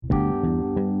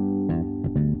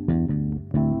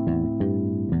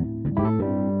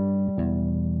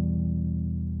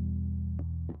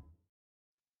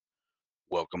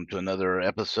to another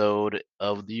episode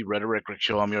of the Rhetoric Rick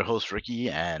Show. I'm your host, Ricky,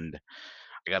 and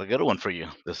I got a good one for you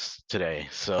this today.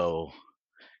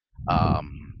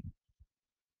 Um,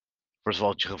 first of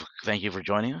all, thank you for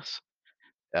joining us.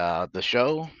 The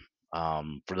show,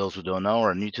 for those who don't know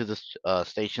or are new to this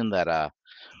station, that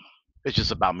it's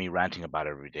just about me ranting about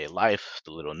everyday life,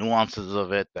 the little nuances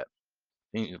of it, that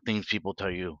things people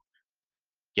tell you,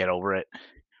 get over it,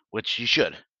 which you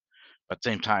should. But at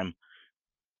the same time,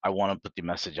 I want to put the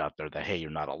message out there that hey, you're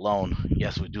not alone.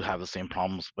 Yes, we do have the same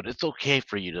problems, but it's okay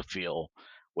for you to feel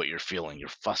what you're feeling. You're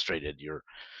frustrated, you're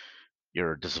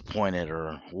disappointed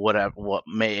or whatever what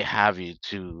may have you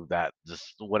to that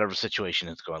this whatever situation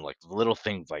is going like the little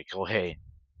things like oh hey,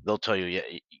 they'll tell you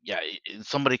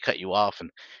somebody cut you off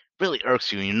and really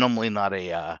irks you and you're normally not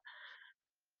a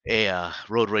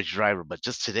road rage driver, but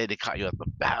just today they caught you at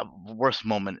the worst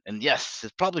moment. And yes,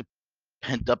 it's probably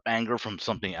pent up anger from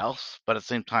something else, but at the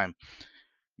same time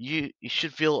you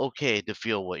should feel okay to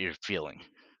feel what you're feeling.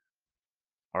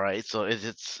 All right, so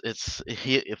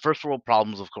first world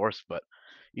problems, of course, but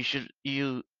you should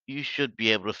be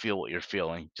able to feel what you're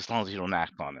feeling, just as long as you don't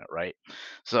act on it, right?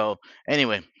 So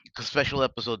anyway, a special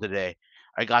episode today.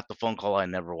 I got the phone call I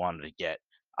never wanted to get.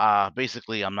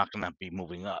 Basically, I'm not gonna be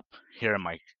moving up here in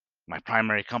my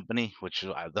primary company, which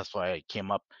that's why I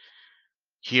came up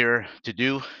here to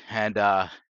do, and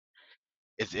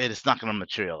it's not gonna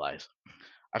materialize.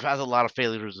 I've had a lot of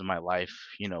failures in my life,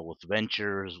 with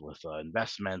ventures, with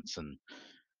investments, and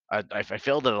I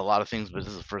failed at a lot of things. But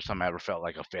this is the first time I ever felt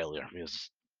like a failure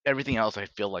because everything else I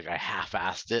feel like I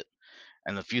half-assed it,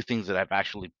 and the few things that I've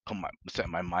actually set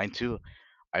my mind to,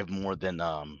 I've more than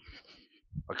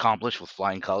accomplished with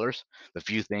flying colors. The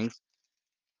few things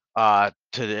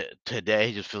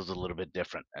today just feels a little bit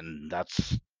different, and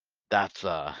that's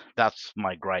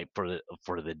my gripe for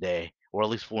the day, or at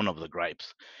least one of the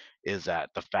gripes, is that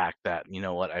the fact that you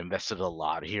know what I invested a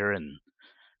lot here, and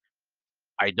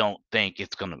I don't think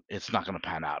it's not gonna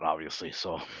pan out, obviously.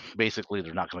 So basically,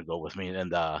 they're not gonna go with me,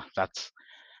 and that's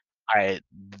I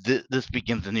this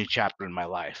begins a new chapter in my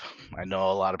life. I know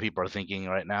a lot of people are thinking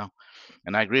right now,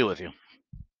 and I agree with you.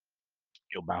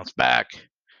 You'll bounce back.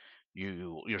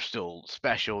 You're still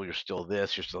special. You're still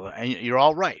this. You're still, and you're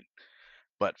all right.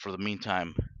 But for the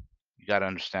meantime, you got to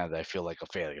understand that I feel like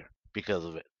a failure because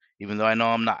of it, even though I know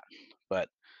I'm not. But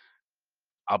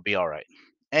I'll be all right.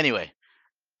 Anyway,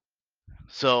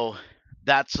 so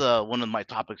that's one of my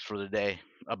topics for the day.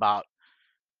 About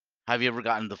have you ever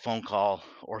gotten the phone call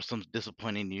or some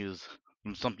disappointing news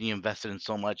from something you invested in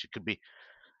so much? It could be,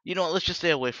 let's just stay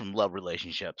away from love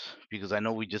relationships because I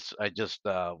know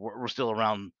we're still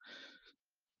around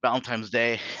Valentine's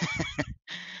Day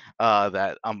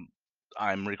that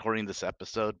I'm recording this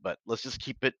episode, but let's just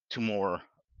keep it to more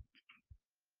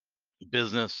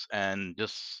business and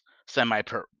just semi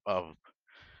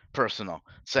personal,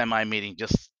 semi meeting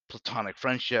just platonic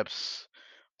friendships,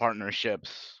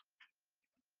 partnerships,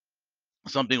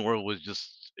 something where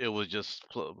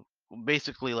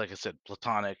basically like I said,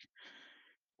 platonic,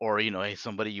 or hey,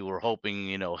 somebody you were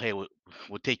hoping hey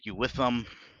would take you with them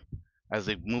as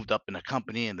they moved up in a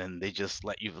company, and then they just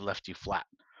left you flat.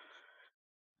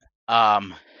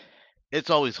 Um,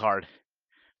 it's always hard.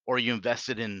 Or you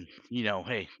invested in,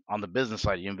 hey, on the business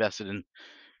side, you invested in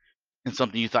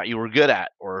something you thought you were good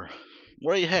at, or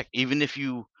heck, even if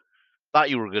you thought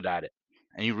you were good at it,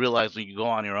 and you realize when you go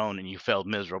on your own and you failed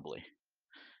miserably,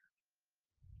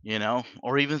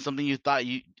 or even something you thought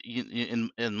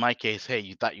in my case, hey,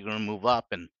 you thought you were gonna move up,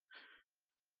 and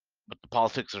but the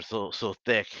politics are so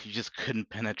thick, you just couldn't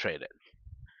penetrate it.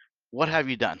 What have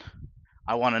you done?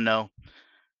 I want to know.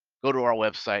 Go to our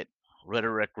website,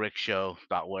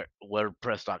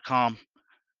 rhetoricrickshow.wordpress.com.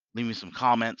 Leave me some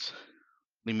comments.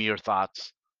 Leave me your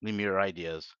thoughts. Leave me your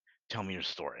ideas. Tell me your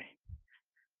story.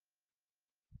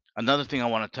 Another thing I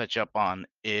want to touch up on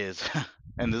is,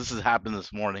 and this has happened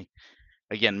this morning.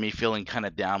 Again, me feeling kind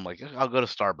of down. Like I'll go to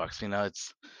Starbucks.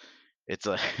 It's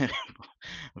a,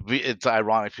 it's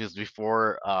ironic because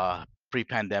before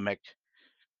pre-pandemic,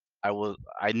 I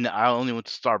only went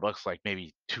to Starbucks like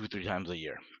maybe 2 3 times a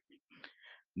year.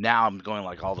 Now I'm going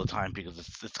like all the time because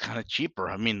it's kind of cheaper.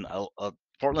 I mean,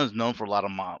 Portland's known for a lot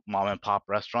of mom and pop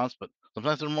restaurants, but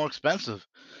sometimes they're more expensive.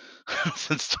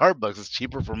 Since Starbucks, it's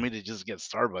cheaper for me to just get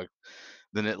Starbucks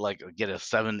than it like get a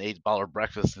 $7 8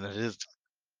 breakfast than it is to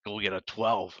go get a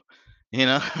 12,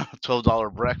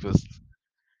 $12 breakfast.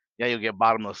 Yeah, you'll get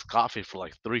bottomless coffee for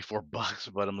like 3 4 bucks,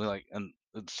 but I'm like, and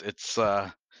it's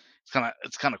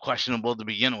kind of questionable to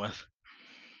begin with.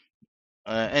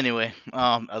 Anyway,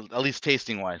 at least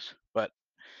tasting wise. But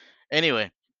anyway,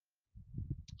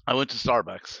 I went to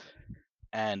Starbucks,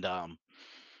 and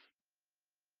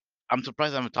I'm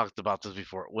surprised I haven't talked about this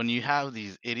before. When you have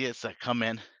these idiots that come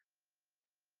in,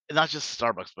 not just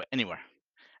Starbucks, but anywhere,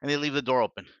 and they leave the door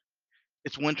open.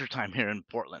 It's wintertime here in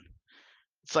Portland.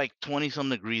 It's like 20 some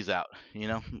degrees out,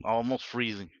 almost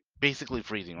freezing, basically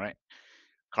freezing, right?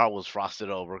 Car was frosted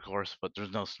over, of course, but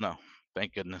there's no snow.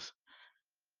 Thank goodness.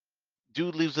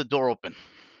 Dude leaves the door open,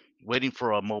 waiting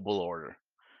for a mobile order.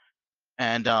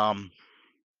 And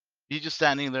he's just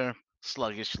standing there,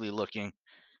 sluggishly looking,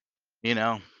 you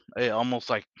know, almost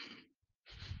like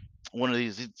one of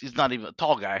these. He's not even a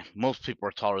tall guy. Most people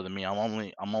are taller than me. I'm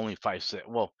only 5'6".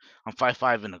 Well, I'm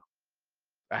 5'5" and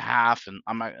a half, and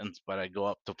I'm not, but I go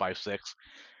up to 5'6".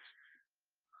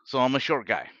 So I'm a short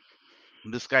guy.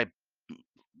 This guy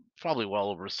probably well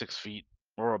over 6 feet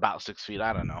or about 6 feet.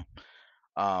 I don't know.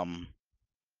 Um,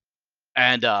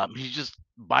 and he's just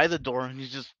by the door. And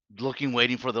he's just looking,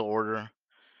 waiting for the order.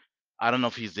 I don't know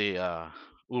if he's a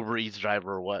Uber Eats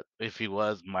driver or what. If he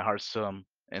was, my heart's to him,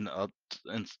 and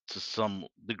to some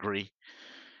degree.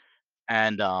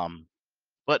 And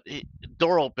but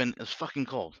door open is fucking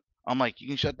cold. I'm like, you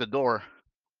can shut the door.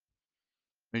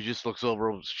 He just looks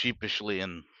over sheepishly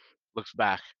and looks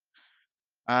back.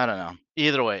 I don't know.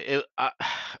 Either way, I-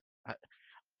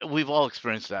 we've all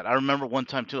experienced that. I remember one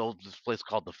time too. I was this place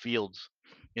called the Fields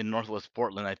in Northwest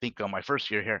Portland. I think on my first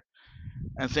year here,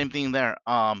 and same thing there.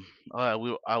 I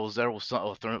was there with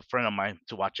a friend of mine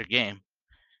to watch a game,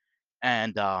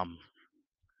 and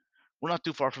we're not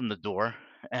too far from the door,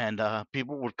 and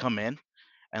people would come in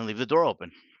and leave the door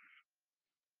open.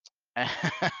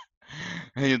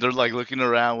 And they're like looking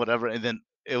around, whatever. And then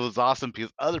it was awesome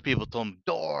because other people told them,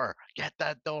 "Door, get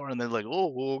that door," and they're like,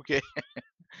 "Oh, okay."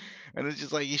 And it's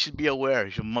just like you should be aware.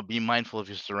 You should be mindful of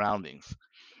your surroundings,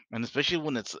 and especially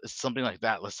when it's something like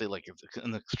that. Let's say like it's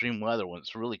in extreme weather when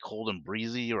it's really cold and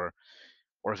breezy, or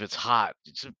if it's hot,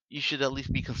 you should at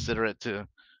least be considerate to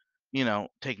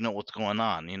take note what's going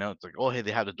on. It's like, oh, hey,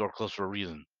 they have the door closed for a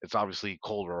reason. It's obviously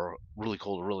cold or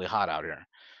really hot out here.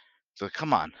 So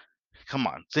come on, come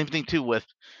on. Same thing too with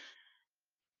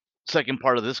second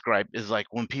part of this gripe is like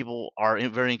when people are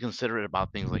very inconsiderate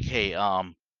about things like, hey,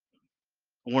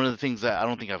 one of the things that I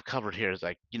don't think I've covered here is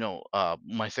like,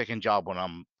 my second job when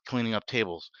I'm cleaning up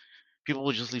tables, people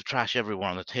will just leave trash everywhere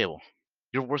on the table.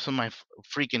 You're worse than my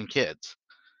freaking kids.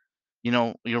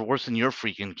 You're worse than your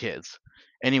freaking kids,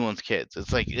 anyone's kids.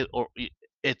 It's like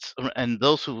and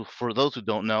for those who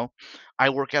don't know,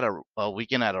 I work at a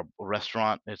weekend at a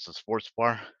restaurant. It's a sports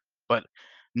bar, but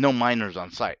no minors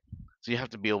on site, so you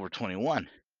have to be over 21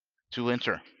 to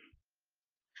enter.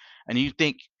 And you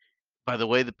think by the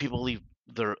way that people leave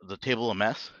the table a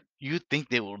mess, you think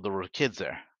there were kids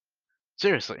there.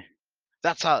 Seriously,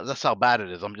 that's how bad it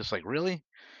is. I'm just like, really?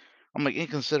 I'm like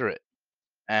inconsiderate,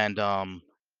 and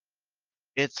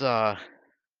it's uh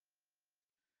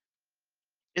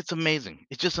it's amazing.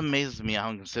 It just amazes me how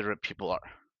inconsiderate people are.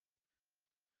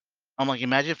 I'm like,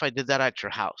 imagine if I did that at your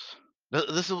house.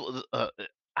 This is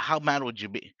how mad would you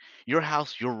be? Your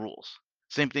house, your rules.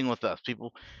 Same thing with us,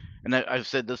 people. And I've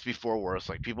said this before, where it's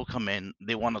like people come in,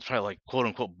 they want to try like quote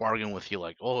unquote bargain with you,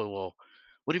 like, oh well,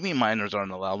 what do you mean minors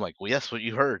aren't allowed? I'm like, well, yes, what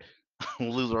you heard.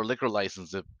 We'll lose our liquor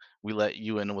license if we let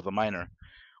you in with a minor,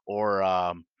 or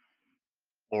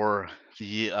or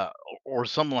the or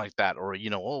something like that, or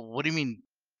oh, what do you mean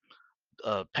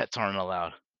pets aren't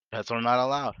allowed? Pets are not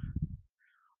allowed.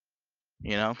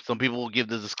 Some people will give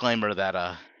the disclaimer that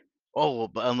oh, well,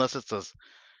 but unless it's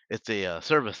a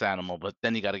service animal, but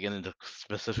then you got to get into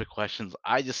specific questions.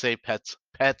 I just say pets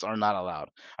are not allowed.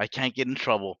 I can't get in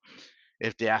trouble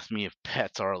if they ask me if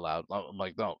pets are allowed. I'm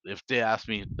like, no. If they ask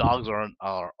me if dogs are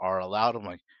allowed, I'm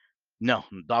like, no,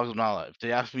 dogs are not allowed. If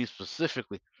they ask me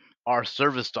specifically, are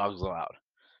service dogs allowed?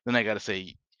 Then I got to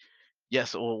say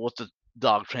yes. Well, what's the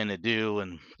dog trying to do?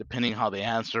 And depending how they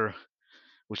answer,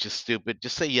 which is stupid.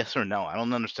 Just say yes or no. I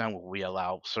don't understand why we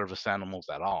allow service animals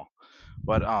at all.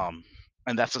 But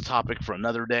and that's a topic for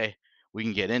another day. We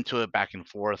can get into it back and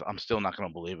forth. I'm still not going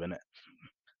to believe in it.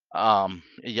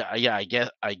 Yeah, yeah, I get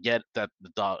that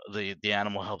the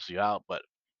animal helps you out, but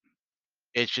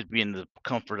it should be in the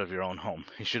comfort of your own home.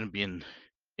 It shouldn't be in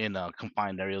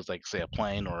confined areas like say a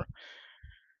plane or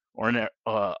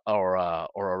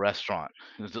a restaurant.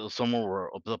 Somewhere where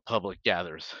the public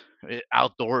gathers.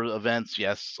 Outdoor events,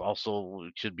 yes, also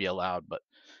should be allowed, but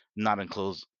not in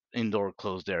indoor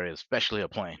closed areas, especially a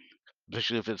plane,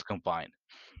 especially if it's confined.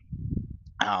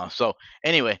 So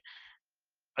anyway,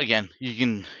 again, you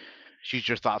can shoot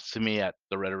your thoughts to me at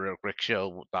the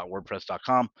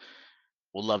rhetoricrickshow.wordpress.com.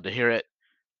 We'll love to hear it.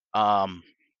 Um,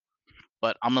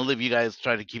 but I'm gonna leave you guys.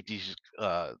 Try to keep these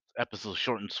episodes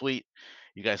short and sweet.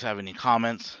 You guys have any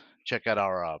comments? Check out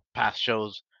our past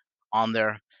shows on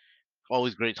there.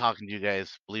 Always great talking to you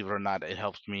guys. Believe it or not, it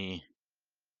helps me.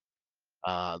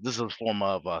 This is a form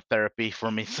of therapy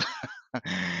for me. So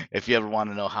if you ever want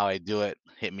to know how I do it,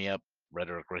 hit me up,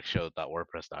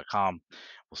 rhetoricrickshow.wordpress.com.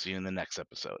 We'll see you in the next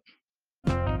episode.